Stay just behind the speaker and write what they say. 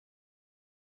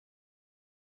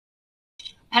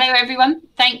Hello everyone,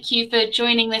 thank you for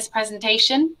joining this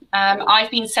presentation. I've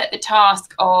been set the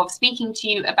task of speaking to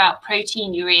you about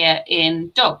proteinuria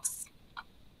in dogs.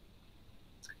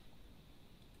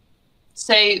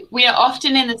 So we are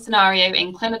often in the scenario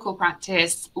in clinical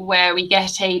practice where we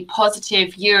get a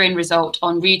positive urine result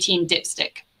on routine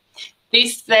dipstick.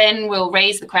 This then will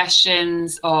raise the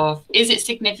questions of, is it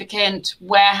significant?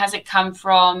 Where has it come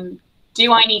from?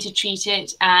 Do I need to treat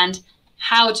it? And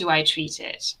how do I treat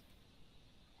it?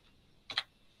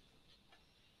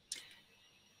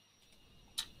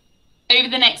 Over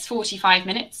the next 45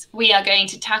 minutes, we are going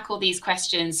to tackle these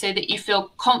questions so that you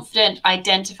feel confident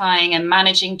identifying and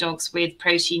managing dogs with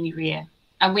proteinuria.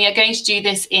 And we are going to do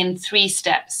this in 3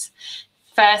 steps.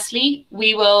 Firstly,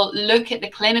 we will look at the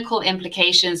clinical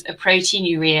implications of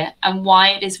proteinuria and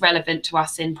why it is relevant to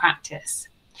us in practice.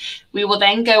 We will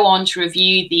then go on to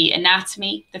review the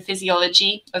anatomy, the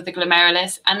physiology of the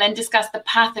glomerulus, and then discuss the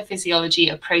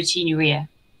pathophysiology of proteinuria.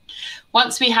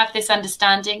 Once we have this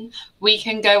understanding, we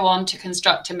can go on to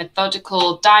construct a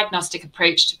methodical diagnostic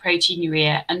approach to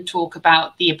proteinuria and talk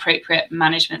about the appropriate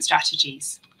management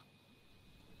strategies.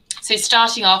 So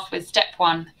starting off with step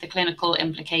 1, the clinical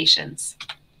implications.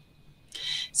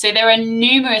 So there are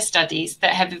numerous studies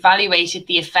that have evaluated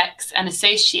the effects and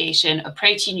association of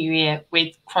proteinuria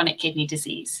with chronic kidney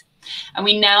disease. And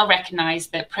we now recognise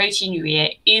that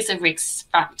proteinuria is a risk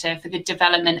factor for the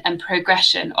development and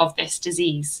progression of this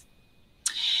disease.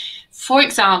 For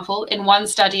example, in one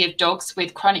study of dogs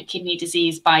with chronic kidney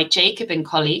disease by Jacob and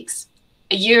colleagues,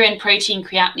 a urine protein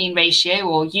creatinine ratio,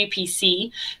 or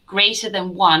UPC, greater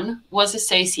than 1 was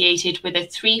associated with a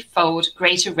 3-fold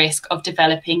greater risk of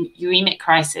developing uremic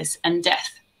crisis and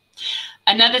death.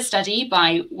 Another study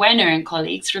by Wenner and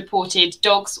colleagues reported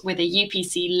dogs with a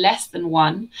UPC less than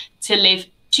 1 to live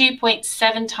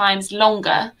 2.7 times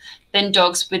longer than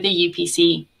dogs with a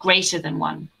UPC greater than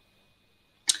 1.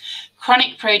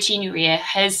 Chronic proteinuria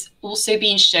has also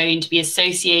been shown to be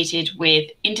associated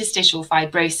with interstitial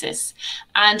fibrosis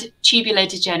and tubular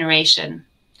degeneration.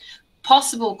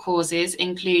 Possible causes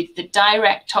include the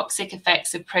direct toxic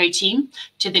effects of protein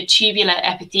to the tubular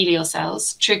epithelial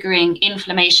cells, triggering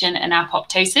inflammation and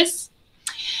apoptosis,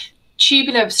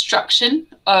 tubular obstruction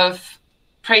of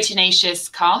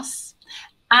proteinaceous casts,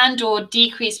 and/or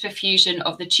decreased perfusion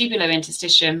of the tubular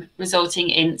interstitium, resulting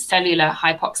in cellular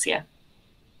hypoxia.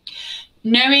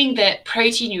 Knowing that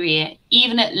proteinuria,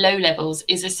 even at low levels,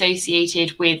 is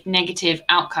associated with negative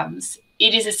outcomes,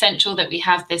 it is essential that we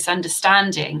have this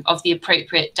understanding of the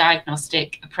appropriate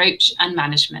diagnostic approach and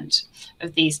management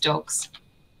of these dogs.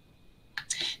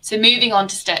 So moving on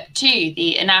to step 2,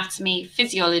 the anatomy,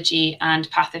 physiology, and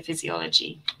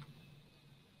pathophysiology.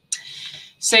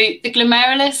 So the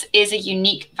glomerulus is a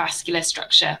unique vascular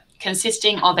structure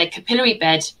consisting of a capillary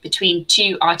bed between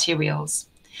 2 arterioles.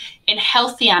 In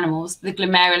healthy animals, the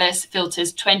glomerulus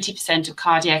filters 20% of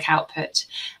cardiac output,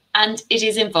 and it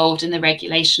is involved in the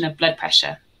regulation of blood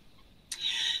pressure.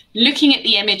 Looking at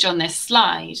the image on this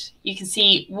slide, you can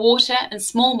see water and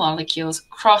small molecules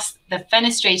cross the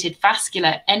fenestrated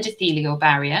vascular endothelial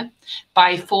barrier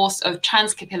by force of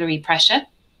transcapillary pressure.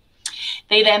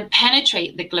 They then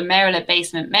penetrate the glomerular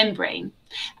basement membrane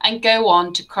and go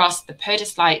on to cross the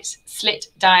podocyte slit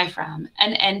diaphragm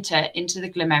and enter into the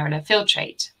glomerular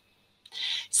filtrate.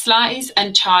 Size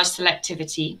and charge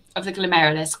selectivity of the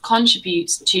glomerulus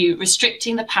contributes to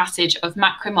restricting the passage of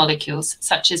macromolecules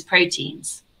such as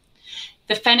proteins.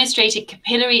 The fenestrated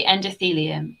capillary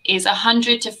endothelium is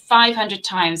 100 to 500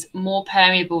 times more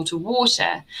permeable to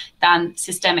water than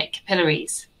systemic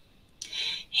capillaries.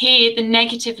 Here, the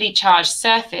negatively charged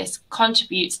surface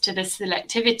contributes to the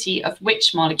selectivity of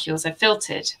which molecules are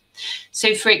filtered.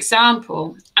 So, for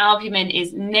example, albumin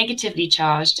is negatively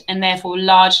charged and therefore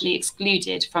largely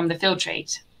excluded from the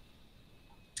filtrate.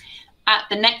 At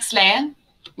the next layer,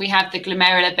 we have the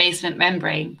glomerular basement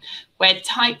membrane, where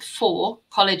type 4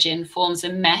 collagen forms a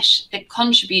mesh that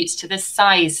contributes to the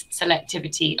size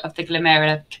selectivity of the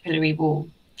glomerular capillary wall,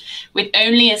 with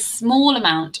only a small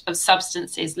amount of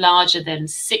substances larger than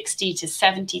 60 to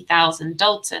 70,000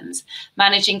 Daltons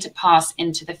managing to pass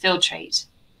into the filtrate.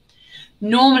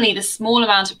 Normally, the small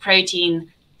amount of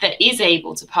protein that is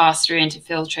able to pass through into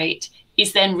filtrate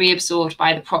is then reabsorbed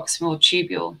by the proximal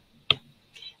tubule.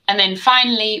 And then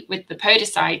finally, with the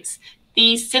podocytes,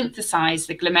 these synthesize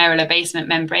the glomerular basement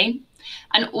membrane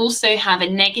and also have a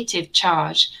negative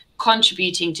charge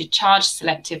contributing to charge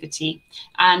selectivity,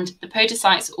 and the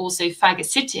podocytes are also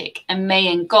phagocytic and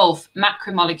may engulf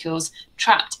macromolecules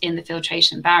trapped in the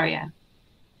filtration barrier.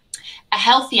 A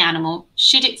healthy animal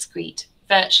should excrete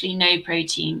virtually no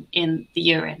protein in the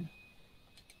urine.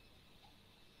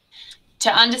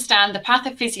 To understand the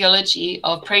pathophysiology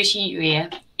of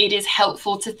proteinuria, it is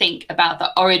helpful to think about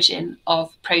the origin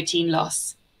of protein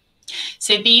loss.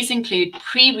 So these include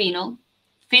pre-renal,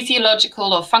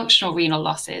 physiological or functional renal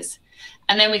losses,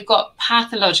 and then we've got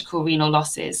pathological renal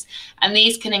losses, and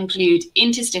these can include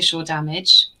interstitial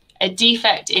damage, a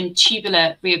defect in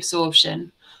tubular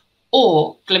reabsorption,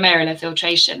 or glomerular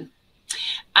filtration.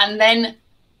 And then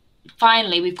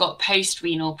finally, we've got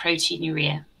post-renal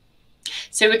proteinuria.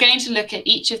 So we're going to look at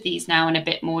each of these now in a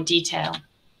bit more detail.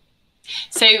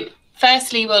 So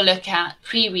firstly, we'll look at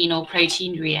pre-renal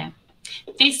proteinuria.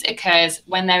 This occurs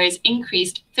when there is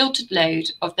increased filtered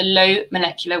load of the low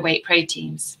molecular weight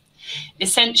proteins.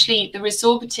 Essentially, the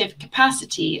resorptive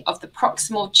capacity of the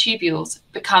proximal tubules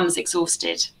becomes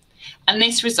exhausted, and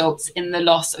this results in the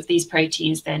loss of these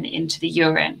proteins then into the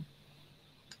urine.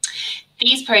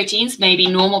 These proteins may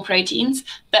be normal proteins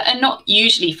that are not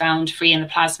usually found free in the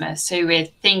plasma, so we're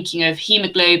thinking of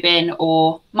hemoglobin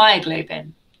or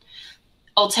myoglobin.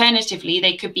 Alternatively,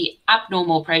 they could be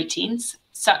abnormal proteins,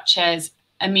 such as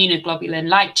immunoglobulin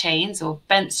light chains or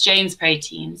Bence-Jones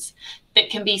proteins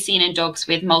that can be seen in dogs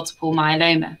with multiple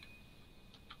myeloma.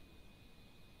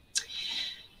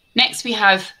 Next, we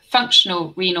have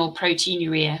functional renal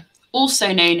proteinuria,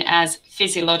 also known as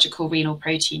physiological renal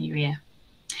proteinuria.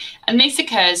 And this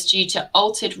occurs due to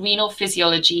altered renal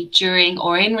physiology during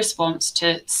or in response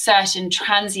to certain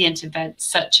transient events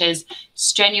such as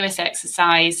strenuous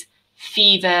exercise,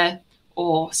 fever,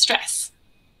 or stress.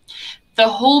 The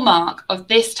hallmark of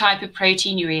this type of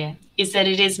proteinuria is that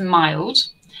it is mild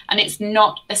and it's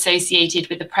not associated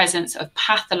with the presence of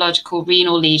pathological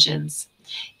renal lesions.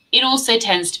 It also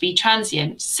tends to be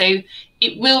transient, so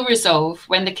it will resolve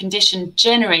when the condition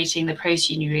generating the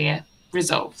proteinuria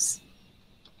resolves.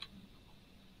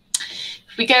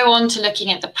 If we go on to looking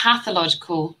at the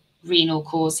pathological renal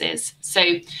causes, so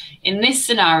in this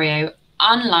scenario,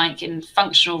 unlike in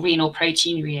functional renal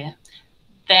proteinuria,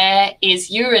 there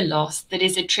is urine loss that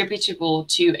is attributable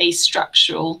to a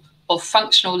structural or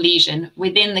functional lesion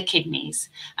within the kidneys,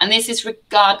 and this is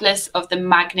regardless of the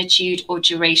magnitude or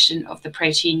duration of the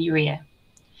proteinuria.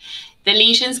 The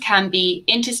lesions can be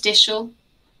interstitial,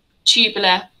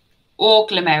 tubular, or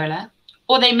glomerular,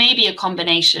 or they may be a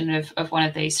combination of one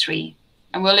of those three.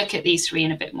 And we'll look at these three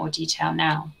in a bit more detail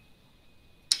now.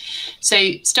 So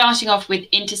starting off with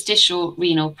interstitial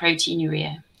renal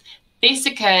proteinuria. This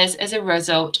occurs as a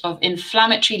result of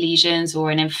inflammatory lesions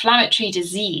or an inflammatory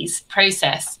disease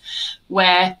process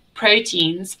where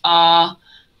proteins are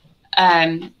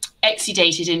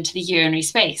exudated into the urinary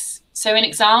space. So an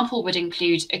example would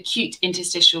include acute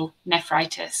interstitial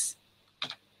nephritis.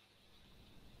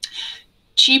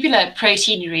 Tubular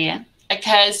proteinuria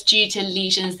occurs due to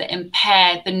lesions that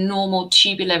impair the normal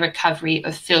tubular recovery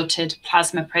of filtered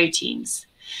plasma proteins.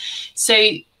 So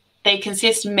they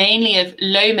consist mainly of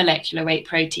low molecular weight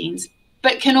proteins,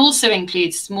 but can also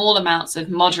include small amounts of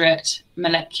moderate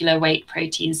molecular weight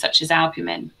proteins such as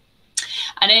albumin.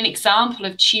 And an example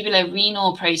of tubular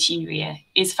renal proteinuria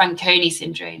is Fanconi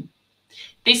syndrome.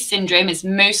 This syndrome is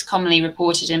most commonly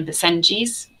reported in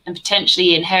Basenjis and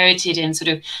potentially inherited in sort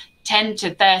of 10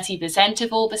 to 30%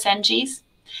 of all Basenjis,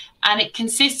 and it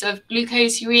consists of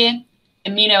glucoseuria,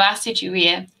 amino acid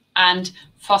urea, and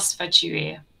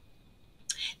phosphaturia.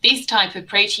 This type of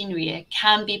proteinuria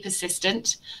can be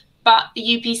persistent, but the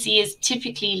UPC is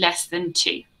typically less than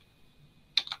 2.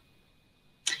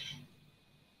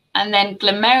 And then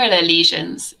glomerular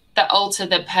lesions that alter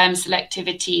the perm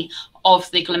selectivity of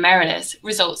the glomerulus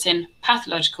results in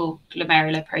pathological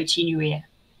glomerular proteinuria.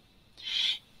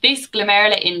 This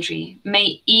glomerular injury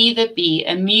may either be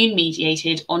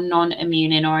immune-mediated or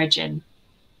non-immune in origin.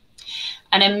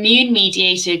 An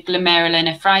immune-mediated glomerular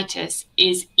nephritis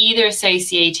is either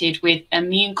associated with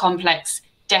immune complex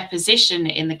deposition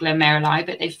in the glomeruli,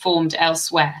 but they've formed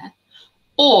elsewhere,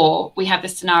 or we have the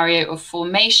scenario of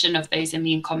formation of those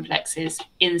immune complexes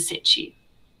in situ.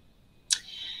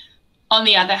 On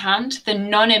the other hand, the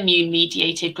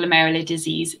non-immune-mediated glomerular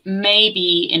disease may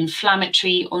be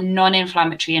inflammatory or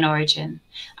non-inflammatory in origin,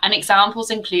 and examples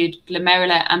include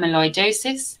glomerular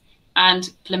amyloidosis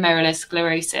and glomerular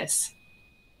sclerosis.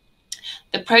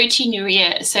 The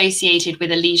proteinuria associated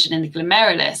with a lesion in the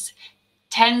glomerulus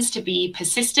tends to be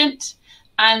persistent,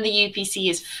 and the UPC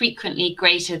is frequently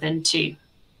greater than 2.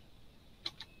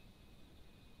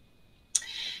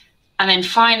 And then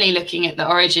finally, looking at the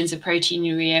origins of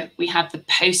proteinuria, we have the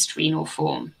post-renal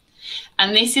form.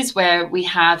 And this is where we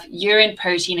have urine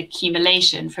protein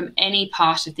accumulation from any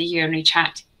part of the urinary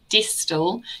tract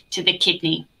distal to the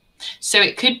kidney. So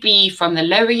it could be from the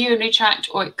lower urinary tract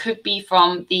or it could be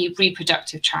from the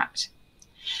reproductive tract.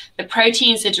 The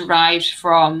proteins are derived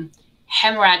from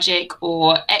hemorrhagic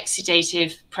or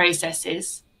exudative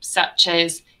processes such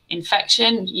as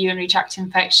infection, urinary tract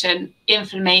infection,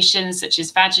 inflammation such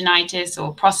as vaginitis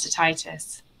or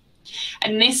prostatitis.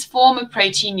 And this form of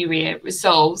proteinuria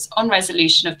resolves on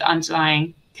resolution of the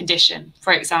underlying condition.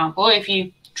 For example, if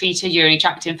you treat a urinary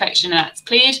tract infection and that's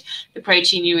cleared, the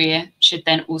proteinuria should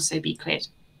then also be cleared.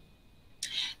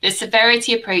 The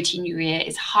severity of proteinuria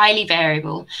is highly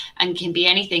variable and can be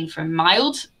anything from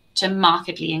mild to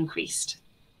markedly increased.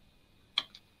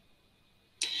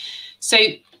 So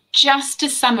just to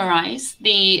summarize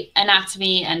the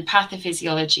anatomy and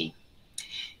pathophysiology,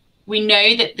 we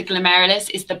know that the glomerulus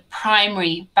is the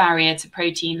primary barrier to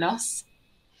protein loss.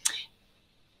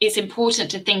 It's important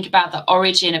to think about the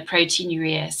origin of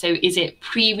proteinuria. So is it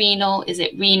pre-renal, is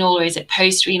it renal, or is it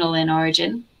post-renal in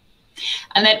origin?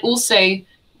 And then also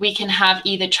we can have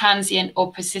either transient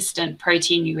or persistent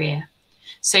proteinuria.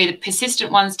 So the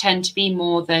persistent ones tend to be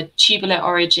more the tubular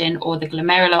origin or the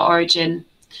glomerular origin,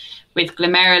 with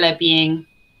glomerular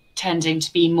tending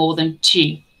to be more than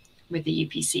 2 with the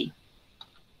UPC.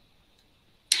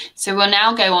 So we'll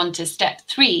now go on to step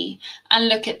 3 and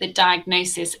look at the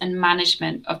diagnosis and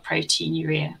management of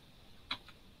proteinuria.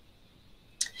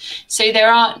 So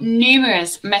there are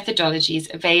numerous methodologies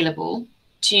available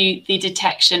to the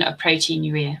detection of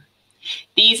proteinuria.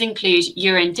 These include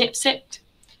urine dipstick,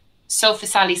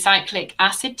 sulfasalicic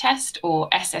acid test or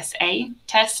SSA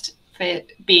test, for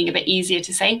being a bit easier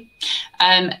to say,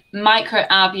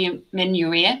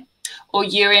 microalbuminuria, or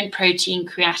urine protein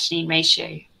creatinine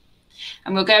ratio.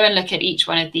 And we'll go and look at each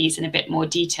one of these in a bit more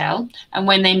detail and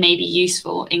when they may be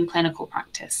useful in clinical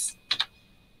practice.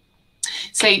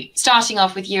 So starting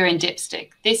off with urine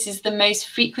dipstick, this is the most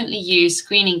frequently used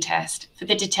screening test for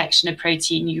the detection of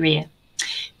proteinuria.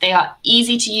 They are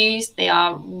easy to use, they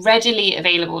are readily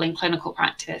available in clinical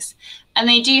practice, and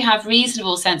they do have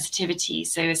reasonable sensitivity,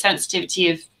 so a sensitivity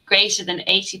of greater than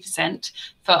 80%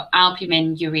 for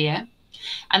albuminuria,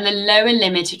 and the lower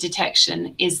limit of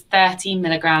detection is 30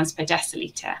 milligrams per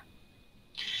deciliter.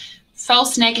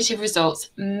 False negative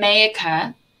results may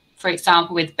occur, for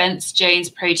example, with Bence-Jones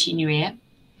proteinuria,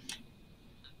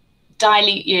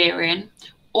 dilute urine,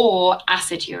 or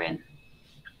acid urine.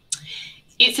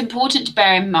 It's important to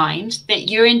bear in mind that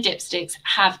urine dipsticks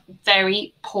have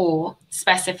very poor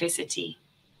specificity,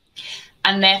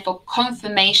 and therefore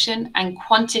confirmation and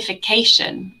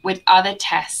quantification with other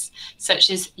tests,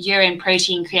 such as urine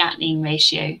protein creatinine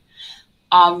ratio,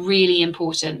 are really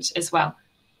important as well.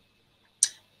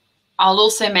 I'll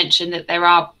also mention that there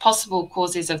are possible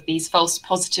causes of these false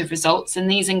positive results, and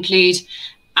these include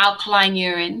alkaline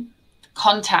urine,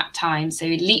 contact time, so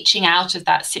leaching out of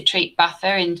that citrate buffer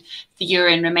and the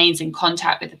urine remains in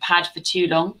contact with the pad for too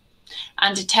long,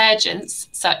 and detergents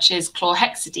such as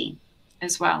chlorhexidine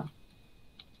as well.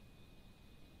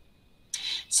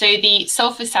 So the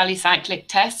sulfasalicic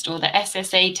test, or the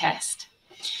SSA test,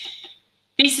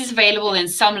 this is available in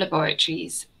some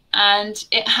laboratories, and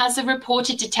it has a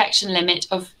reported detection limit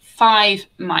of 5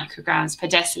 micrograms per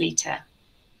deciliter.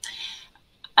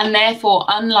 And therefore,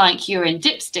 unlike urine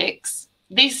dipsticks,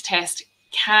 this test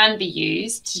can be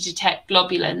used to detect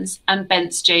globulins and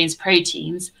Bence-Jones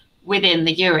proteins within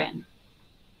the urine.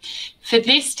 For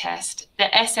this test, the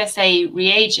SSA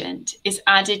reagent is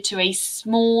added to a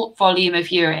small volume of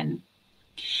urine.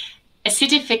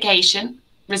 Acidification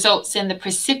results in the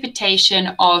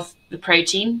precipitation of the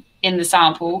protein in the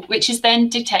sample, which is then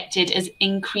detected as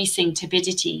increasing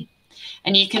turbidity.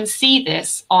 And you can see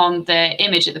this on the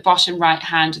image at the bottom right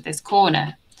hand of this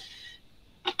corner.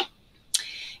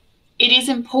 It is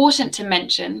important to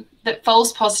mention that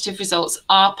false positive results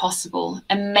are possible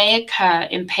and may occur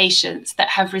in patients that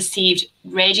have received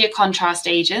radiocontrast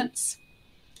agents,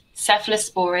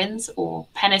 cephalosporins or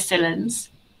penicillins,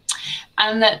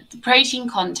 and that the protein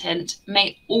content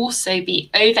may also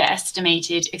be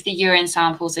overestimated if the urine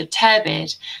samples are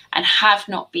turbid and have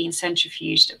not been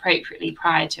centrifuged appropriately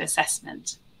prior to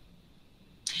assessment.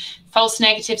 False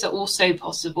negatives are also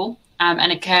possible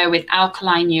and occur with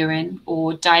alkaline urine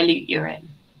or dilute urine.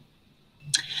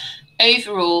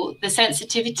 Overall, the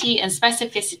sensitivity and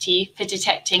specificity for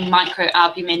detecting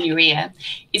microalbuminuria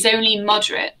is only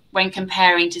moderate when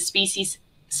comparing to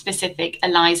species-specific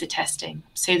ELISA testing.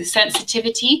 So the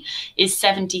sensitivity is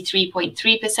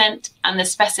 73.3% and the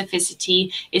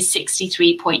specificity is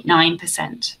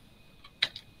 63.9%.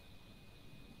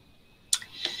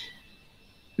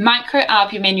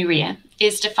 Microalbuminuria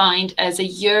is defined as a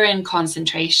urine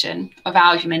concentration of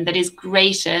albumin that is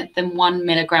greater than 1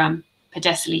 milligram per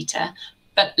deciliter,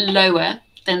 but lower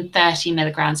than 30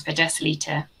 milligrams per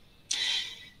deciliter.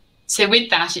 So with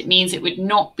that, it means it would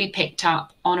not be picked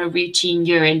up on a routine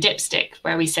urine dipstick,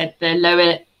 where we said the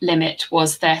lower limit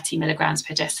was 30 milligrams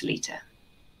per deciliter.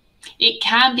 It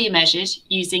can be measured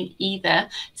using either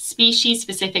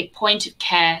species-specific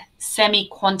point-of-care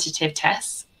semi-quantitative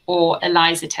tests or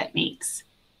ELISA techniques.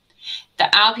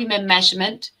 The albumin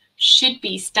measurement should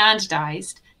be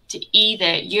standardized to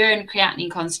either urine creatinine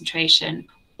concentration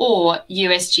or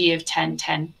USG of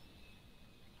 1010.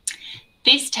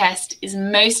 This test is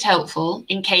most helpful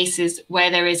in cases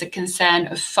where there is a concern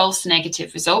of false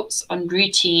negative results on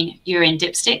routine urine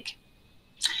dipstick,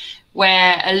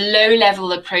 where a low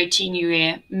level of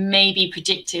proteinuria may be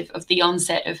predictive of the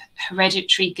onset of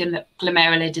hereditary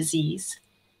glomerular disease,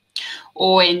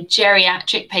 or in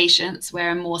geriatric patients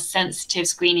where a more sensitive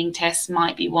screening test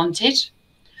might be wanted,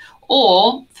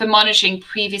 or for monitoring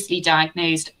previously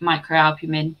diagnosed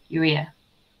microalbuminuria.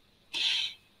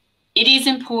 It is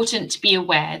important to be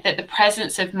aware that the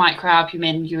presence of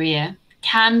microalbuminuria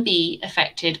can be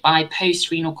affected by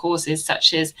post-renal causes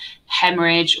such as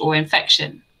hemorrhage or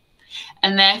infection,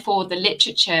 and therefore the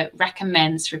literature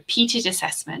recommends repeated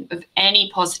assessment of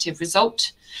any positive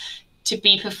result to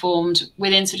be performed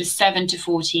within sort of 7 to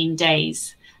 14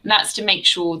 days. And that's to make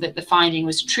sure that the finding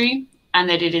was true and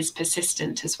that it is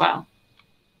persistent as well.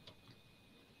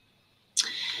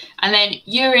 And then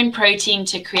urine protein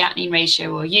to creatinine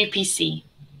ratio, or UPC.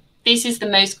 This is the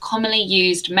most commonly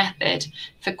used method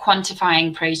for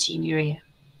quantifying proteinuria.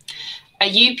 A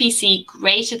UPC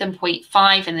greater than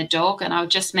 0.5 in the dog, and I'll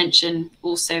just mention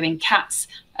also in cats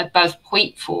above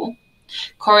 0.4,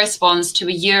 corresponds to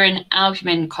a urine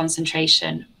albumin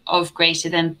concentration of greater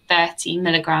than 30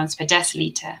 milligrams per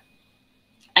deciliter.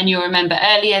 And you'll remember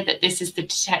earlier that this is the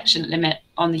detection limit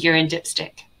on the urine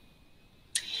dipstick.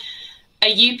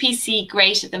 A UPC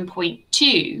greater than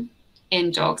 0.2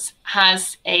 in dogs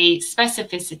has a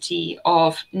specificity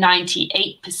of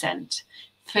 98%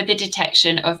 for the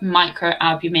detection of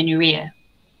microalbuminuria.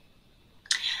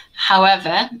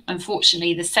 However,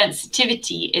 unfortunately, the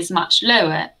sensitivity is much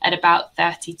lower at about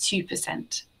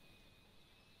 32%.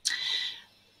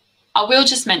 I will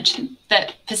just mention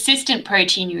that persistent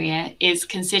proteinuria is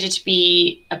considered to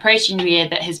be a proteinuria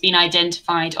that has been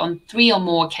identified on 3 or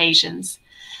more occasions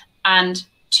and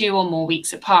 2 or more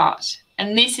weeks apart.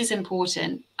 And this is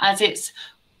important as it's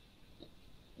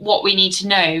what we need to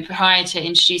know prior to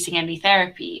introducing any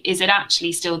therapy. Is it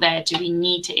actually still there? Do we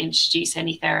need to introduce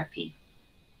any therapy?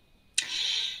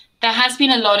 There has been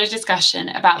a lot of discussion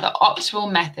about the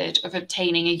optimal method of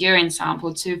obtaining a urine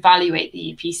sample to evaluate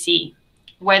the UPC,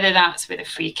 whether that's with a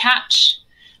free catch,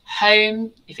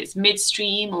 home, if it's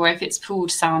midstream, or if it's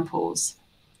pooled samples.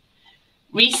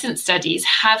 Recent studies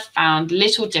have found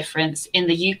little difference in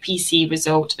the UPC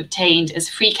result obtained as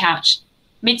free catch,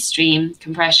 midstream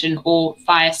compression, or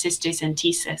via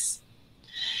cystocentesis.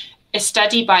 A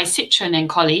study by Citron and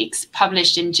colleagues,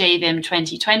 published in JVIM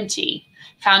 2020,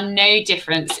 found no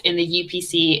difference in the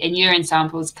UPC in urine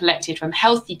samples collected from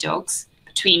healthy dogs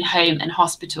between home and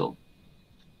hospital,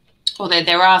 although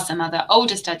there are some other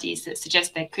older studies that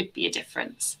suggest there could be a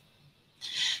difference.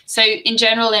 So in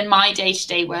general, in my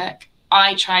day-to-day work,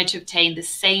 I try to obtain the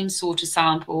same sort of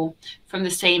sample from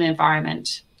the same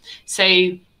environment. So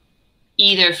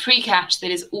either a free catch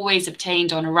that is always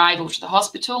obtained on arrival to the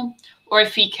hospital, or a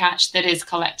free catch that is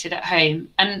collected at home.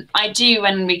 And I do,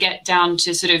 when we get down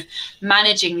to sort of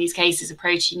managing these cases of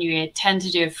proteinuria, tend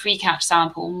to do a free catch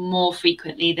sample more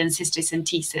frequently than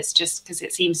cystocentesis, just because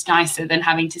it seems nicer than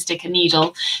having to stick a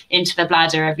needle into the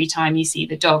bladder every time you see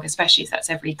the dog, especially if that's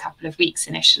every couple of weeks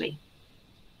initially.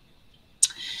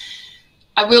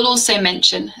 I will also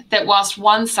mention that whilst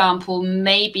one sample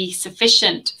may be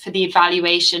sufficient for the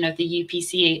evaluation of the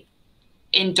UPC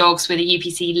in dogs with a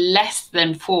UPC less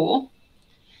than 4,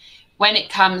 when it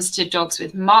comes to dogs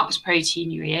with marked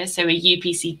proteinuria, so a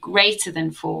UPC greater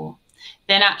than 4,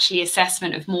 then actually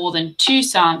assessment of more than 2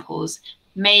 samples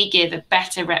may give a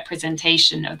better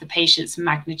representation of the patient's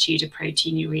magnitude of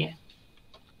proteinuria.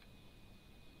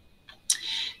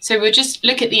 So we'll just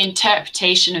look at the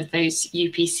interpretation of those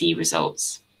UPC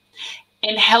results.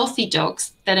 In healthy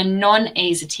dogs that are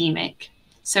non-azotemic,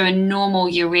 so a normal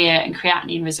urea and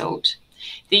creatinine result,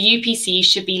 the UPC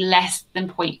should be less than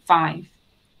 0.5.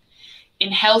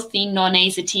 In healthy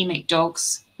non-azotemic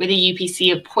dogs with a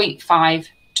UPC of 0.5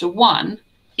 to 1,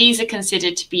 these are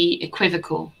considered to be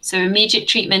equivocal. So immediate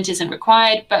treatment isn't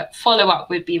required, but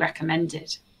follow-up would be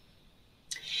recommended.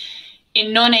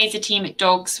 In non-azotemic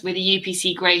dogs with a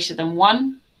UPC greater than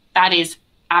 1, that is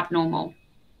abnormal.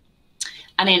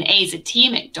 And in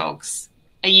azotemic dogs,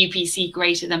 a UPC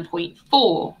greater than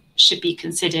 0.4 should be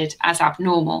considered as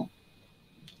abnormal.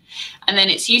 And then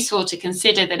it's useful to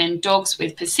consider that in dogs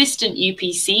with persistent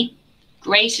UPC,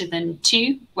 greater than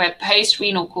 2, where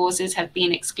post-renal causes have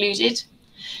been excluded,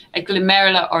 a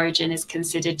glomerular origin is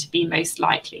considered to be most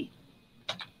likely.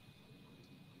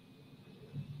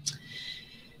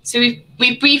 So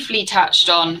we've briefly touched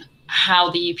on how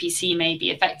the UPC may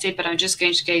be affected, but I'm just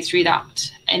going to go through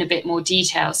that in a bit more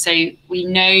detail. So we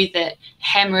know that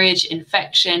hemorrhage,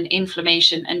 infection,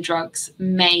 inflammation, and drugs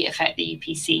may affect the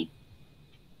UPC.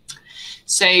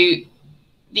 So the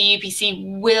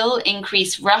UPC will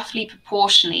increase roughly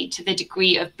proportionally to the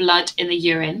degree of blood in the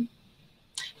urine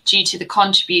due to the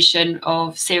contribution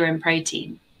of serum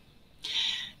protein.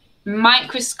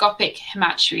 Microscopic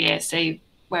hematuria, so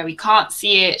where we can't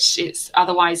see it, it's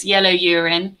otherwise yellow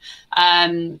urine,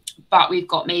 but we've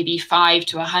got maybe 5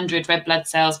 to 100 red blood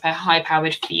cells per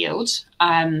high-powered field,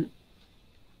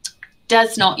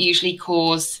 does not usually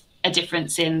cause a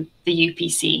difference in the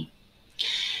UPC,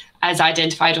 as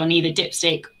identified on either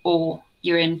dipstick or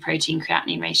urine protein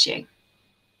creatinine ratio.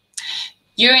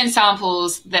 Urine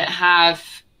samples that have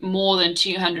more than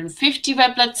 250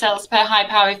 red blood cells per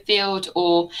high-powered field,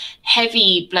 or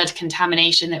heavy blood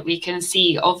contamination that we can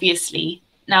see obviously,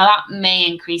 now that may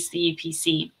increase the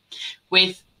UPC,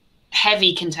 with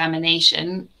heavy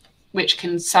contamination, which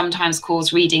can sometimes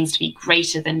cause readings to be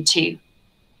greater than 2.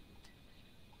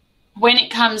 When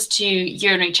it comes to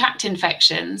urinary tract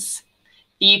infections,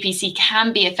 the UPC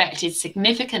can be affected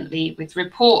significantly, with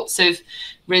reports of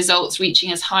results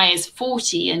reaching as high as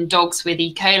 40 in dogs with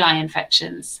E. coli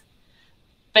infections.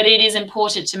 But it is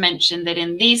important to mention that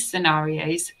in these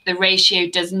scenarios, the ratio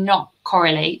does not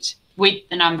correlate with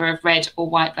the number of red or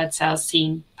white blood cells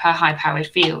seen per high-powered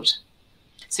field.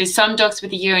 So some dogs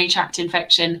with a urinary tract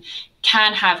infection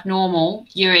can have normal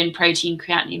urine protein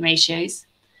creatinine ratios,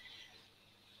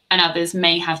 and others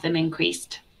may have them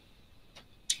increased.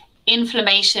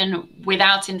 Inflammation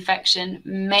without infection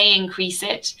may increase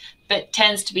it, but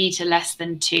tends to be to less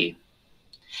than 2.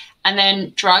 And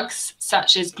then drugs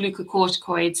such as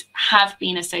glucocorticoids have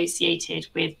been associated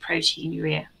with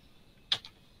proteinuria.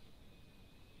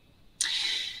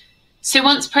 So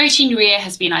once proteinuria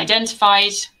has been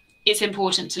identified, it's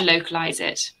important to localize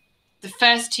it. The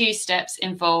first 2 steps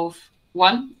involve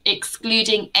 1,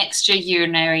 excluding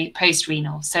extraurinary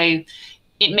post-renal. So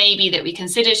it may be that we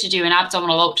consider to do an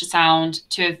abdominal ultrasound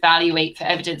to evaluate for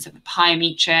evidence of a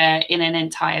pyometra in an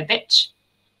entire bitch.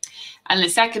 And the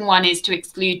second one is to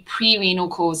exclude pre-renal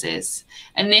causes.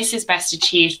 And this is best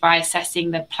achieved by assessing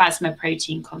the plasma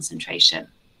protein concentration.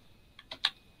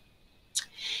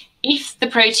 If the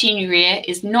proteinuria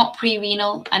is not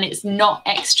pre-renal and it's not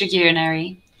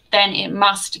extraurinary, then it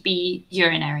must be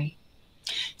urinary.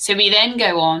 So we then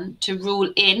go on to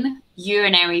rule in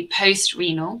urinary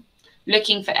post-renal,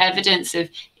 looking for evidence of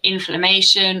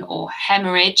inflammation or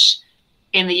hemorrhage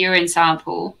in the urine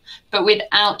sample, but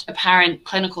without apparent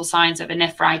clinical signs of a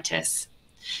nephritis.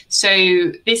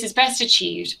 So this is best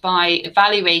achieved by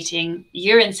evaluating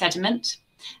urine sediment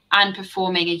and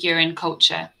performing a urine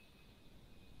culture.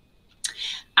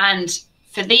 And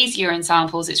for these urine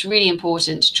samples, it's really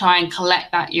important to try and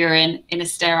collect that urine in a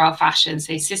sterile fashion,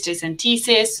 so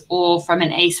cystocentesis or from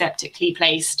an aseptically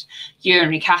placed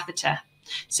urinary catheter,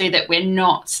 so that we're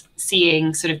not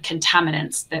seeing sort of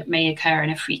contaminants that may occur in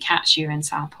a free catch urine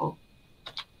sample.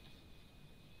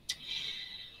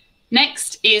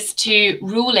 Next is to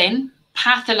rule in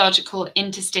pathological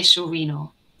interstitial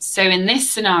renal. So in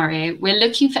this scenario, we're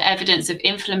looking for evidence of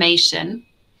inflammation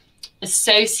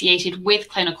associated with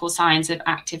clinical signs of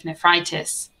active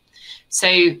nephritis.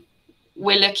 So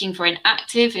we're looking for an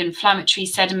active inflammatory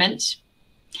sediment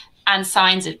and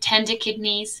signs of tender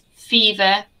kidneys,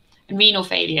 fever, and renal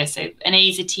failure, so an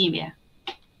azotemia.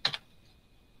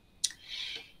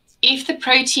 If the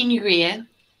proteinuria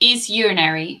is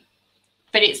urinary,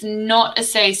 but it's not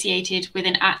associated with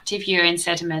an active urine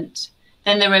sediment,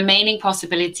 then the remaining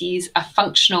possibilities are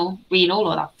functional renal,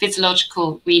 or that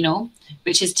physiological renal,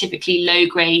 which is typically low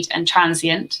grade and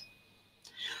transient.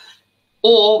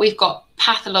 Or we've got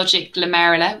pathologic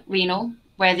glomerular renal,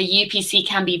 where the UPC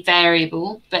can be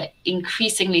variable, but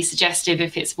increasingly suggestive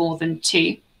if it's more than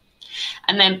 2.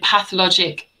 And then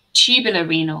pathologic tubular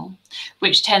renal,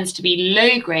 which tends to be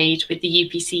low grade with the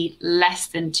UPC less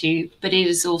than 2, but it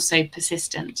is also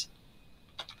persistent.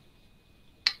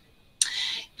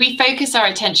 We focus our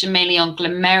attention mainly on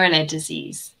glomerular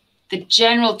disease. The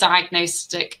general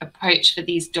diagnostic approach for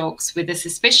these dogs with a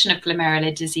suspicion of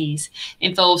glomerular disease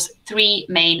involves 3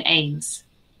 main aims.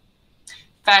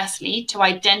 Firstly, to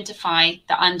identify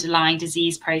the underlying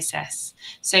disease process.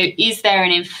 So is there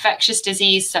an infectious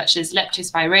disease such as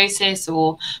leptospirosis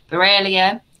or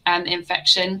Borrelia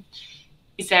infection?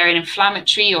 Is there an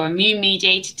inflammatory or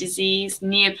immune-mediated disease,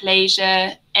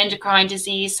 neoplasia, endocrine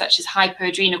disease such as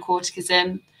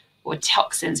hypoadrenocorticism, or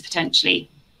toxins potentially?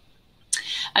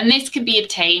 And this can be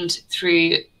obtained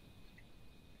through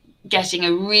getting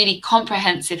a really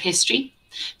comprehensive history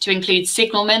to include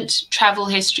signalment, travel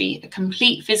history, a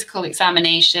complete physical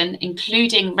examination,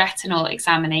 including retinal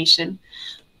examination,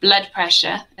 blood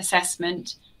pressure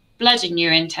assessment, blood and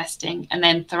urine testing, and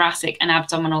then thoracic and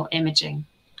abdominal imaging.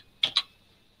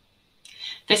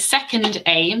 The second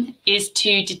aim is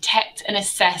to detect and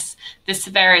assess the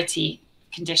severity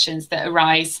conditions that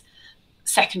arise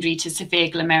secondary to severe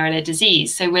glomerular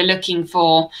disease. So we're looking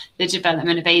for the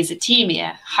development of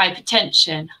azotemia,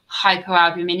 hypertension,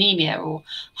 hypoalbuminemia, or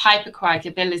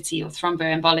hypercoagulability or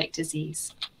thromboembolic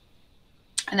disease.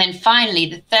 And then finally,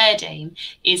 the third aim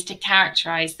is to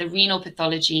characterize the renal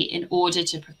pathology in order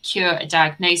to procure a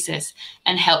diagnosis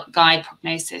and help guide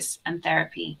prognosis and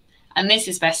therapy. And this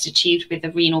is best achieved with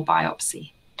a renal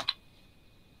biopsy.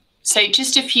 So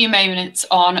just a few moments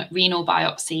on renal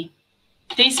biopsy.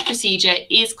 This procedure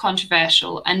is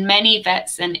controversial, and many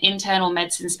vets and internal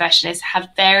medicine specialists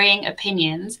have varying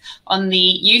opinions on the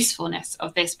usefulness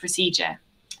of this procedure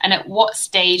and at what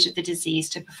stage of the disease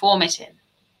to perform it in,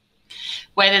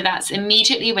 whether that's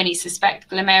immediately when you suspect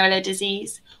glomerular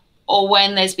disease or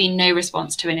when there's been no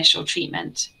response to initial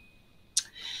treatment.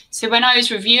 So when I was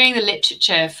reviewing the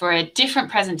literature for a different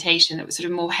presentation that was sort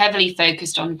of more heavily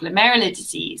focused on glomerular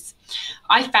disease,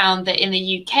 I found that in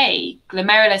the UK,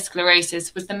 glomerular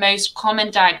sclerosis was the most common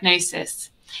diagnosis,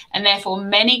 and therefore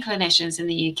many clinicians in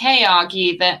the UK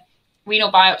argue that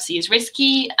renal biopsy is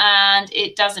risky and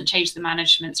it doesn't change the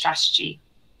management strategy.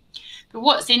 But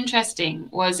what's interesting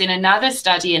was in another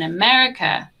study in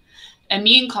America,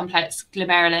 immune complex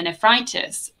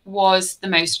glomerulonephritis was the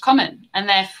most common, and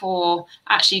therefore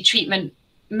actually treatment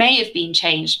may have been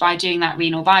changed by doing that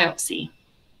renal biopsy.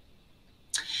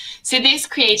 So this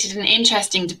created an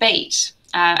interesting debate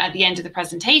at the end of the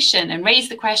presentation and raised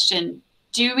the question,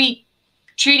 do we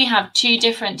truly have two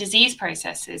different disease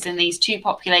processes in these two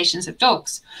populations of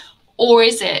dogs? Or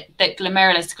is it that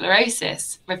glomerular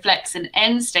sclerosis reflects an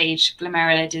end-stage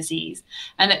glomerular disease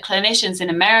and that clinicians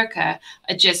in America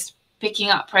are just picking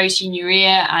up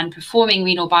proteinuria and performing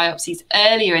renal biopsies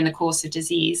earlier in the course of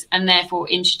disease and therefore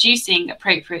introducing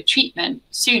appropriate treatment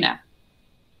sooner?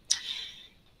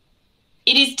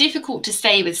 It is difficult to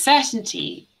say with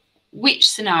certainty which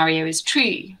scenario is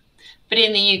true, but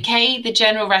in the UK, the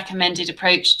general recommended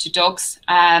approach to dogs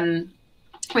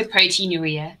with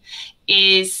proteinuria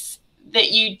is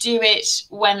that you do it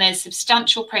when there's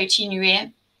substantial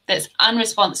proteinuria that's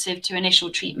unresponsive to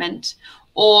initial treatment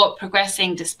or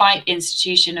progressing despite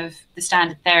institution of the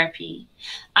standard therapy,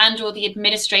 and or the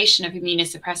administration of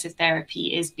immunosuppressive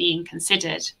therapy is being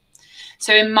considered.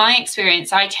 So in my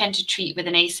experience, I tend to treat with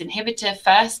an ACE inhibitor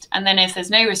first, and then if there's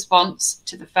no response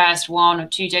to the first 1 or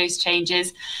 2 dose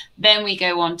changes, then we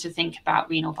go on to think about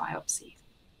renal biopsy.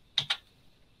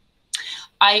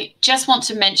 I just want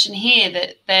to mention here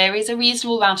that there is a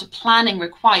reasonable amount of planning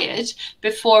required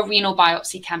before renal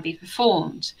biopsy can be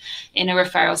performed in a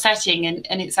referral setting, and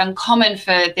it's uncommon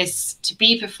for this to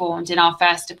be performed in our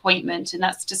first appointment, and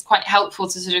that's just quite helpful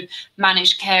to sort of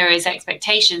manage carers'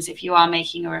 expectations if you are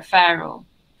making a referral.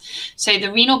 So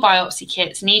the renal biopsy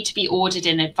kits need to be ordered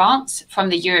in advance from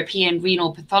the European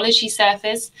Renal Pathology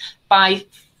Service by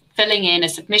filling in a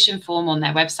submission form on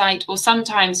their website, or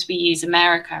sometimes we use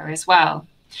America as well.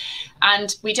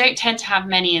 And we don't tend to have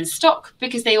many in stock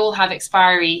because they all have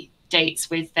expiry dates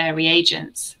with their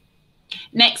reagents.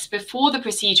 Next, before the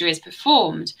procedure is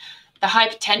performed, the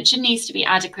hypertension needs to be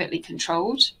adequately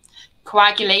controlled.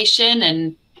 Coagulation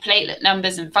and platelet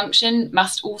numbers and function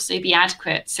must also be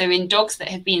adequate. So in dogs that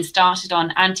have been started on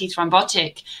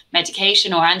antithrombotic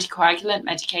medication or anticoagulant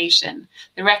medication,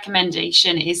 the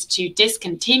recommendation is to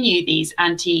discontinue these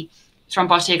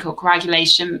antithrombotic or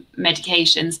coagulation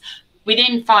medications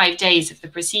within 5 days of the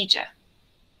procedure.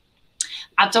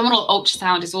 Abdominal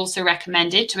ultrasound is also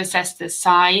recommended to assess the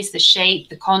size, the shape,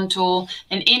 the contour,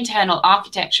 and internal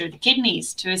architecture of the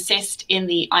kidneys to assist in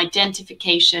the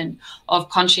identification of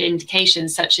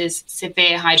contraindications such as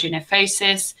severe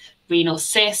hydronephrosis, renal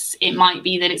cysts. It might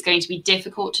be that it's going to be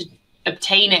difficult to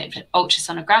obtain it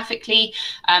ultrasonographically,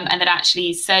 and that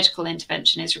actually surgical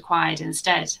intervention is required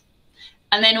instead.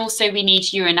 And then also we need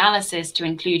urinalysis to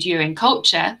include urine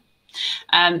culture,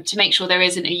 to make sure there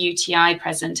isn't a UTI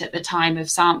present at the time of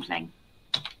sampling.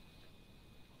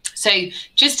 So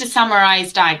just to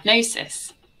summarize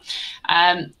diagnosis,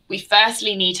 we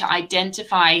firstly need to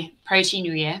identify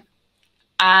proteinuria,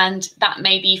 and that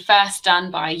may be first done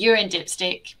by a urine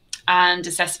dipstick, and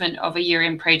assessment of a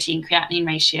urine protein creatinine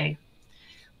ratio.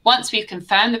 Once we've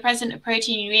confirmed the presence of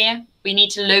proteinuria, we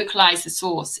need to localize the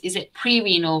source. Is it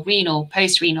pre-renal, renal,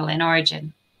 post-renal in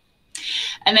origin?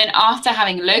 And then after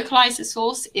having localized the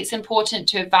source, it's important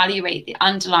to evaluate the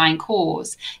underlying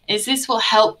cause, as this will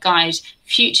help guide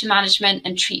future management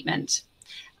and treatment.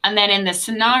 And then in the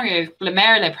scenario of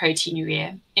glomerular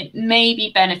proteinuria, it may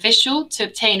be beneficial to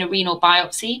obtain a renal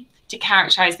biopsy to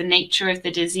characterize the nature of the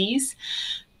disease.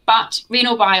 But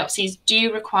renal biopsies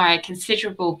do require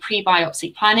considerable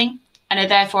pre-biopsy planning and are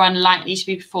therefore unlikely to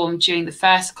be performed during the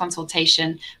first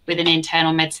consultation with an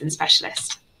internal medicine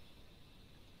specialist.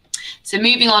 So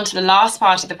moving on to the last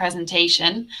part of the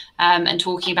presentation and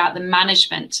talking about the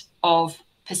management of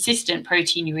persistent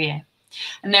proteinuria.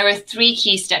 And there are 3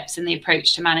 key steps in the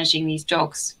approach to managing these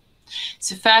dogs.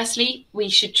 So firstly, we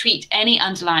should treat any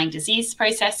underlying disease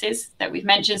processes that we've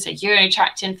mentioned, so urinary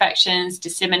tract infections,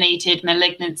 disseminated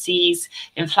malignancies,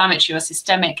 inflammatory or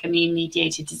systemic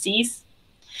immune-mediated disease.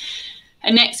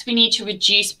 And next, we need to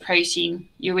reduce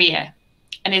proteinuria.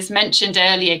 And as mentioned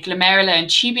earlier, glomerular and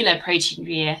tubular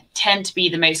proteinuria tend to be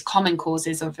the most common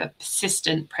causes of a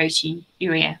persistent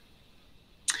proteinuria.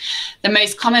 The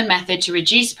most common method to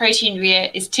reduce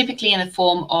proteinuria is typically in the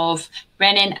form of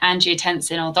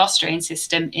renin-angiotensin-aldosterone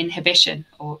system inhibition,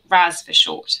 or RAS for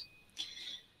short.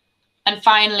 And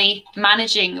finally,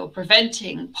 managing or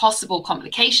preventing possible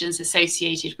complications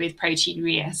associated with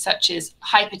proteinuria, such as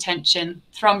hypertension,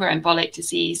 thromboembolic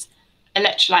disease,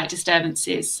 electrolyte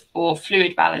disturbances, or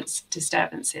fluid balance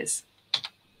disturbances.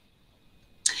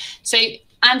 So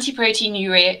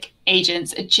antiproteinuric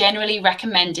agents are generally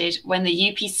recommended when the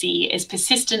UPC is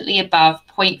persistently above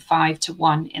 0.5 to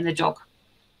 1 in the dog.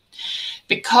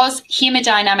 Because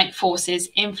hemodynamic forces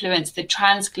influence the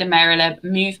transglomerular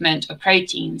movement of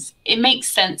proteins, it makes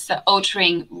sense that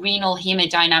altering renal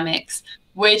hemodynamics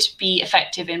would be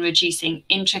effective in reducing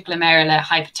intraglomerular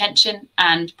hypertension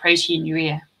and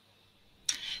proteinuria.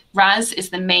 RAS is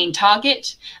the main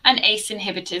target, and ACE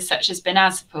inhibitors such as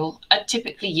binazepam are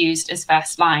typically used as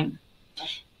first line.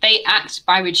 They act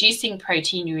by reducing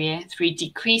proteinuria through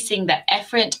decreasing the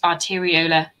efferent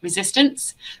arteriolar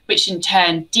resistance, which in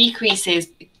turn decreases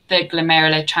the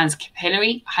glomerular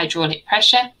transcapillary hydraulic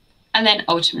pressure, and then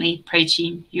ultimately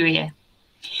proteinuria.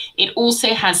 It also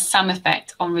has some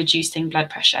effect on reducing blood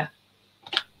pressure.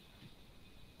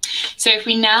 So if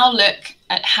we now look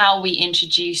at how we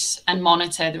introduce and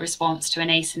monitor the response to an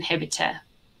ACE inhibitor,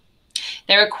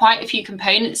 there are quite a few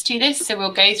components to this, so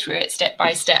we'll go through it step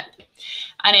by step.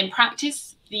 And in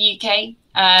practice, the UK,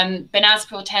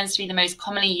 binazepam tends to be the most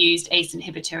commonly used ACE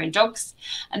inhibitor in dogs,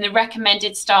 and the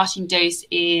recommended starting dose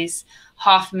is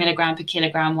 0.5 milligram per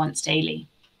kilogram once daily.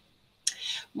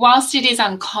 Whilst it is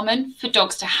uncommon for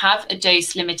dogs to have a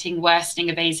dose-limiting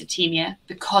worsening of azotemia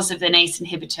because of an ACE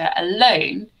inhibitor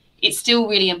alone, it's still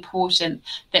really important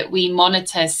that we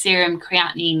monitor serum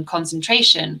creatinine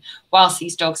concentration whilst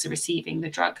these dogs are receiving the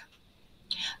drug.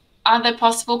 Other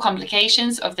possible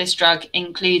complications of this drug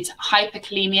include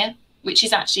hyperkalemia, which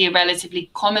is actually a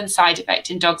relatively common side effect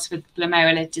in dogs with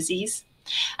glomerular disease.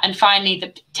 And finally, the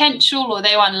potential,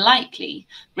 although unlikely,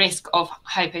 risk of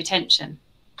hypotension.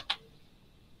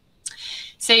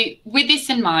 So with this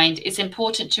in mind, it's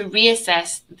important to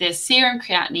reassess the serum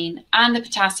creatinine and the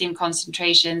potassium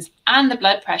concentrations and the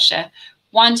blood pressure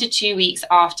 1 to 2 weeks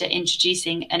after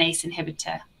introducing an ACE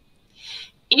inhibitor.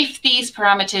 If these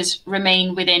parameters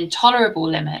remain within tolerable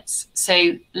limits,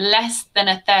 so less than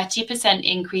a 30%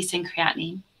 increase in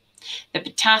creatinine, the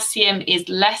potassium is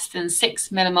less than 6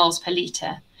 millimoles per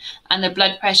litre, and the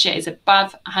blood pressure is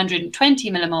above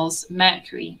 120 millimoles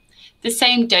mercury, the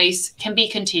same dose can be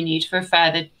continued for a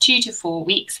further 2 to 4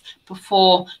 weeks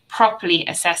before properly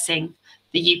assessing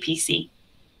the UPC.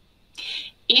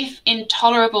 If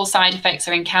intolerable side effects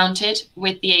are encountered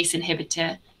with the ACE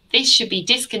inhibitor, this should be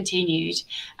discontinued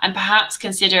and perhaps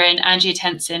consider an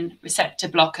angiotensin receptor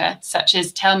blocker such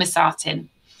as telmisartan.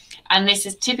 And this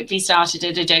is typically started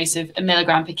at a dose of 1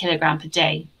 milligram per kilogram per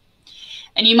day.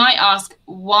 And you might ask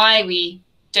why we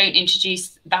don't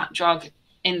introduce that drug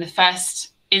in the first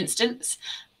instance,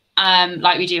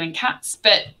 like we do in cats,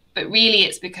 but really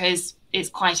it's because it's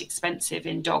quite expensive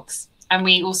in dogs. And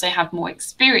we also have more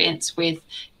experience with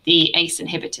the ACE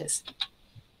inhibitors.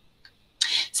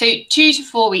 So 2 to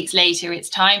 4 weeks later, it's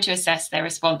time to assess their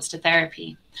response to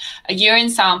therapy. A urine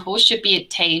sample should be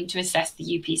obtained to assess the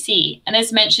UPC. And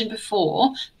as mentioned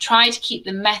before, try to keep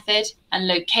the method and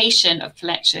location of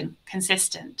collection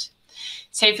consistent.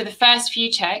 So for the first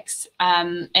few checks,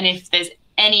 and if there's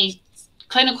any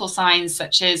clinical signs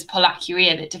such as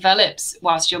pollakiuria that develops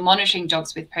whilst you're monitoring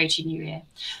dogs with proteinuria,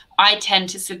 I tend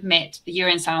to submit the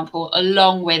urine sample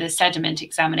along with a sediment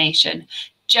examination,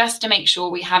 just to make sure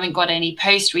we haven't got any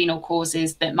post-renal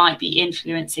causes that might be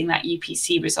influencing that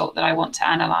UPC result that I want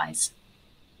to analyse.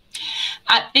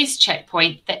 At this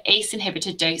checkpoint, the ACE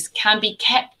inhibitor dose can be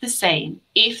kept the same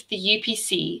if the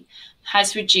UPC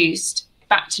has reduced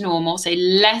back to normal, so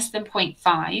less than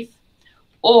 0.5,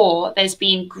 or there's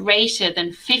been greater than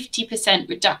 50%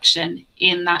 reduction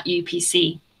in that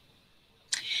UPC.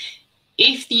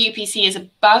 If the UPC is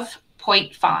above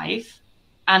 0.5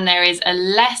 and there is a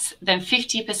less than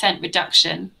 50%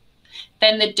 reduction,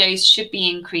 then the dose should be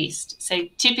increased. So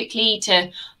typically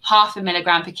to 0.5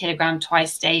 milligram per kilogram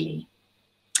twice daily.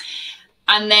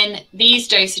 And then these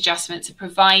dose adjustments are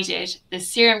provided the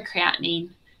serum creatinine,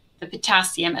 the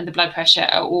potassium and the blood pressure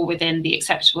are all within the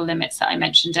acceptable limits that I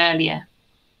mentioned earlier.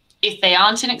 If they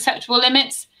aren't in acceptable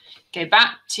limits, go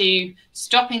back to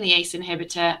stopping the ACE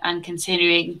inhibitor and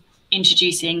considering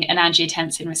introducing an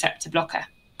angiotensin receptor blocker.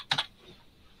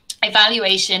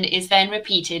 Evaluation is then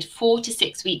repeated 4 to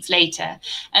 6 weeks later,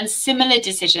 and similar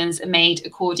decisions are made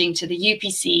according to the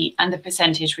UPC and the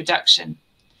percentage reduction.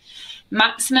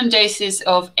 Maximum doses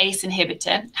of ACE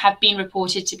inhibitor have been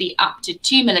reported to be up to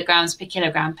 2 milligrams per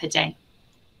kilogram per day.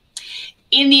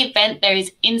 In the event there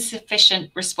is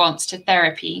insufficient response to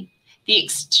therapy, the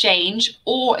exchange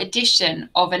or addition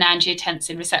of an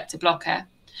angiotensin receptor blocker,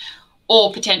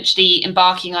 or potentially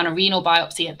embarking on a renal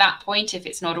biopsy at that point if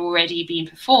it's not already been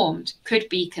performed, could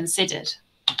be considered.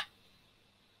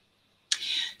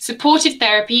 Supportive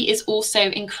therapy is also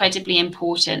incredibly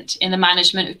important in the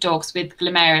management of dogs with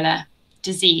glomerular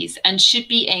disease and should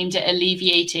be aimed at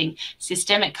alleviating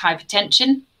systemic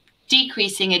hypertension,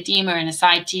 decreasing edema and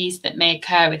ascites that may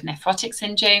occur with nephrotic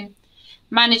syndrome,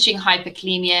 managing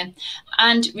hyperkalemia,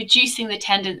 and reducing the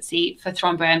tendency for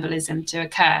thromboembolism to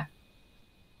occur.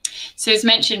 So as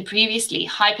mentioned previously,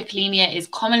 hyperkalemia is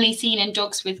commonly seen in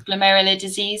dogs with glomerular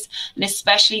disease, and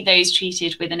especially those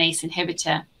treated with an ACE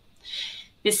inhibitor.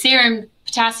 The serum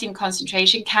potassium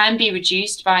concentration can be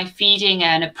reduced by feeding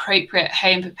an appropriate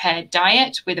home-prepared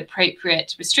diet with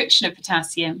appropriate restriction of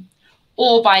potassium,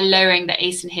 or by lowering the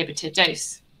ACE inhibitor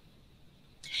dose.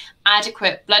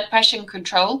 Adequate blood pressure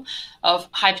control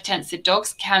of hypertensive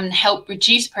dogs can help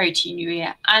reduce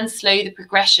proteinuria and slow the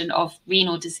progression of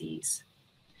renal disease.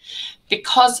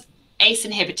 Because ACE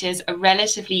inhibitors are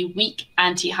relatively weak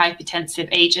antihypertensive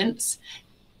agents,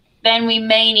 then we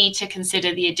may need to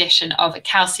consider the addition of a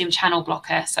calcium channel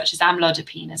blocker such as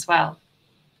amlodipine as well.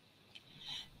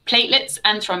 Platelets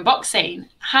and thromboxane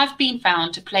have been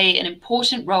found to play an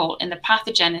important role in the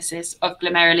pathogenesis of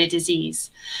glomerular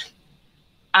disease,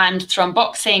 and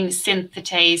thromboxane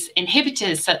synthetase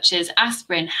inhibitors such as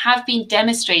aspirin have been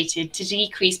demonstrated to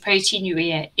decrease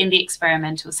proteinuria in the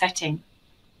experimental setting.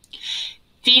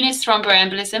 Venous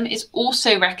thromboembolism is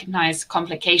also recognized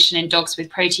complication in dogs with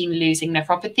protein-losing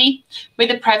nephropathy, with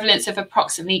a prevalence of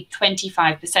approximately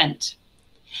 25%.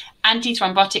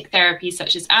 Antithrombotic therapy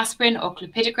such as aspirin or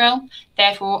clopidogrel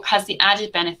therefore has the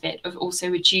added benefit of also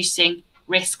reducing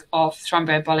risk of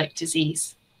thromboembolic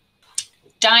disease.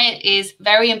 Diet is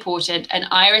very important, and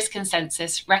IRIS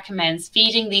consensus recommends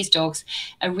feeding these dogs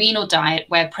a renal diet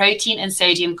where protein and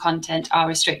sodium content are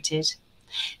restricted.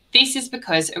 This is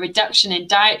because a reduction in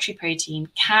dietary protein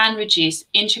can reduce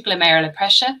intraglomerular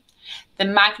pressure, the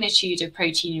magnitude of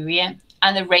proteinuria,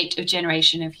 and the rate of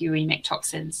generation of uremic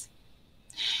toxins.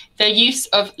 The use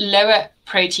of lower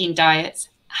protein diets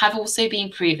have also been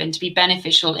proven to be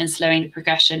beneficial in slowing the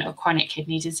progression of chronic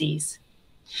kidney disease.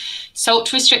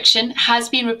 Salt restriction has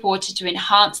been reported to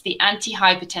enhance the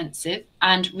antihypertensive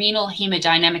and renal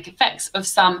hemodynamic effects of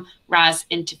some RAS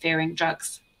interfering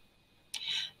drugs.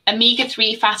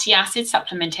 Omega-3 fatty acid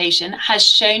supplementation has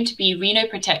shown to be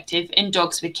renoprotective in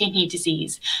dogs with kidney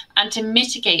disease and to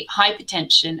mitigate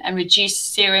hypertension and reduce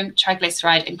serum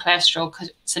triglyceride and cholesterol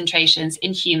concentrations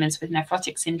in humans with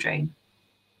nephrotic syndrome.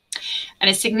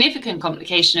 And a significant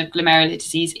complication of glomerular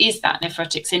disease is that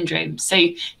nephrotic syndrome. So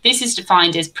this is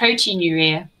defined as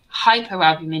proteinuria,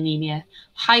 hypoalbuminemia,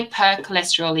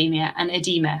 hypercholesterolemia, and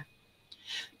edema.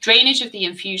 Drainage of the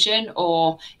infusion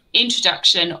or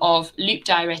introduction of loop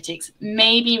diuretics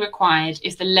may be required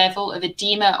if the level of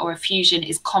edema or effusion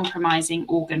is compromising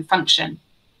organ function.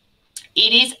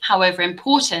 It is, however,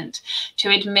 important to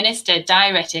administer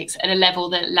diuretics at a level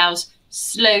that allows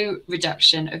slow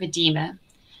reduction of edema,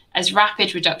 as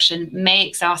rapid reduction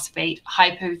may exacerbate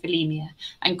hypovolemia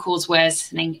and cause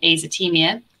worsening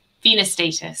azotemia, venous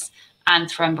status, and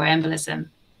thromboembolism.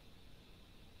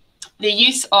 The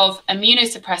use of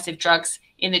immunosuppressive drugs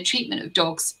in the treatment of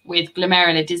dogs with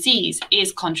glomerular disease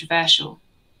is controversial.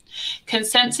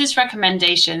 Consensus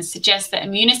recommendations suggest that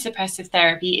immunosuppressive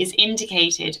therapy is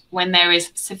indicated when there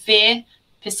is severe,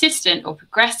 persistent or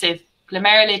progressive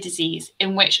glomerular disease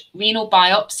in which renal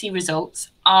biopsy results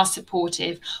are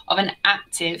supportive of an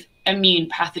active immune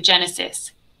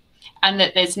pathogenesis, and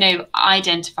that there's no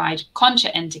identified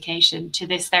contraindication to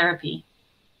this therapy.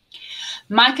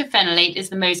 Mycophenolate is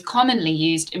the most commonly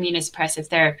used immunosuppressive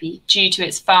therapy due to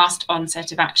its fast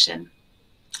onset of action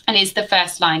and is the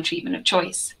first-line treatment of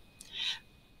choice.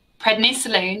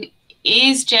 Prednisolone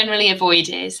is generally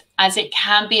avoided as it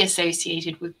can be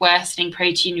associated with worsening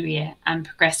proteinuria and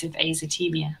progressive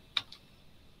azotemia.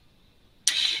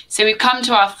 So we've come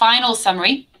to our final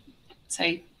summary,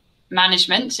 so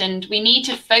management, and we need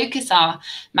to focus our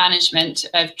management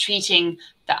of treating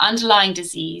the underlying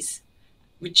disease,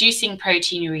 reducing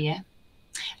proteinuria,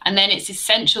 and then it's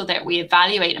essential that we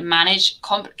evaluate and manage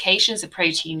complications of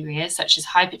proteinuria such as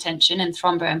hypertension and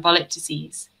thromboembolic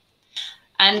disease.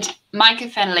 And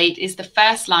mycophenolate is the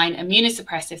first-line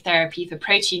immunosuppressive therapy for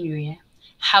proteinuria.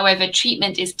 However,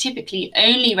 treatment is typically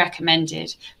only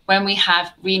recommended when we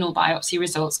have renal biopsy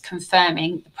results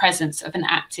confirming the presence of an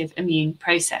active immune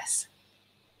process.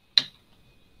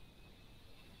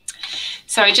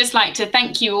 So I'd just like to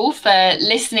thank you all for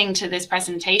listening to this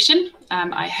presentation.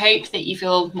 I hope that you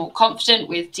feel more confident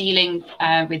with dealing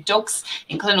with dogs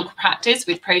in clinical practice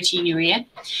with proteinuria.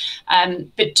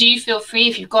 But do feel free,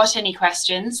 if you've got any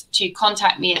questions, to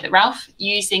contact me at the Ralph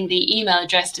using the email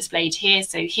address displayed here,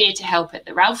 so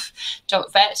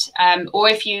heretothelp@theralph.vet. Or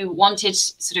if you wanted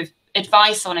sort of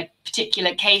advice on a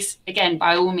particular case, again,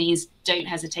 by all means, don't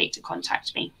hesitate to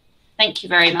contact me. Thank you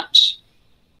very much.